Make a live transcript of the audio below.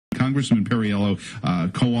Congressman Perriello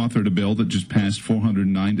co-authored a bill that just passed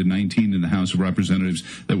 409-19 in the House of Representatives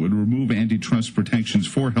that would remove antitrust protections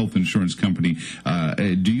for health insurance company.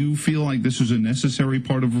 Do you feel like this is a necessary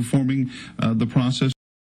part of reforming the process?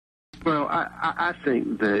 Well, I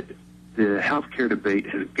think that the healthcare debate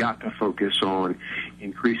has got to focus on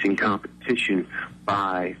increasing competition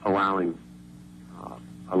by allowing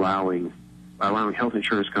health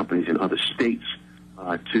insurance companies in other states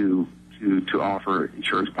to offer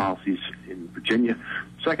insurance policies in Virginia.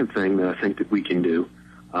 Second thing that I think that we can do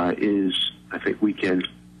is I think we can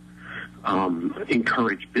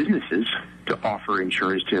encourage businesses to offer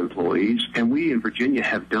insurance to employees, and we in Virginia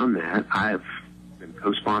have done that. I've been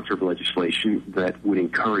co-sponsor of legislation that would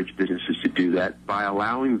encourage businesses to do that by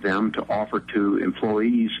allowing them to offer to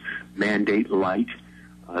employees mandate light,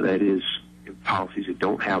 that is, policies that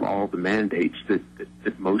don't have all the mandates that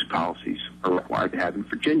most policies are required to have in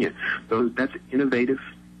Virginia. That's innovative,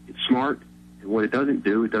 it's smart, and what it doesn't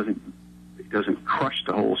do, it doesn't crush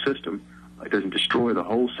the whole system. It doesn't destroy the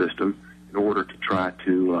whole system in order to try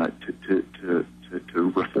to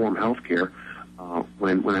reform healthcare.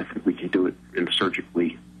 When I think we can do it in a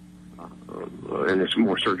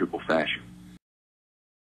more surgical fashion.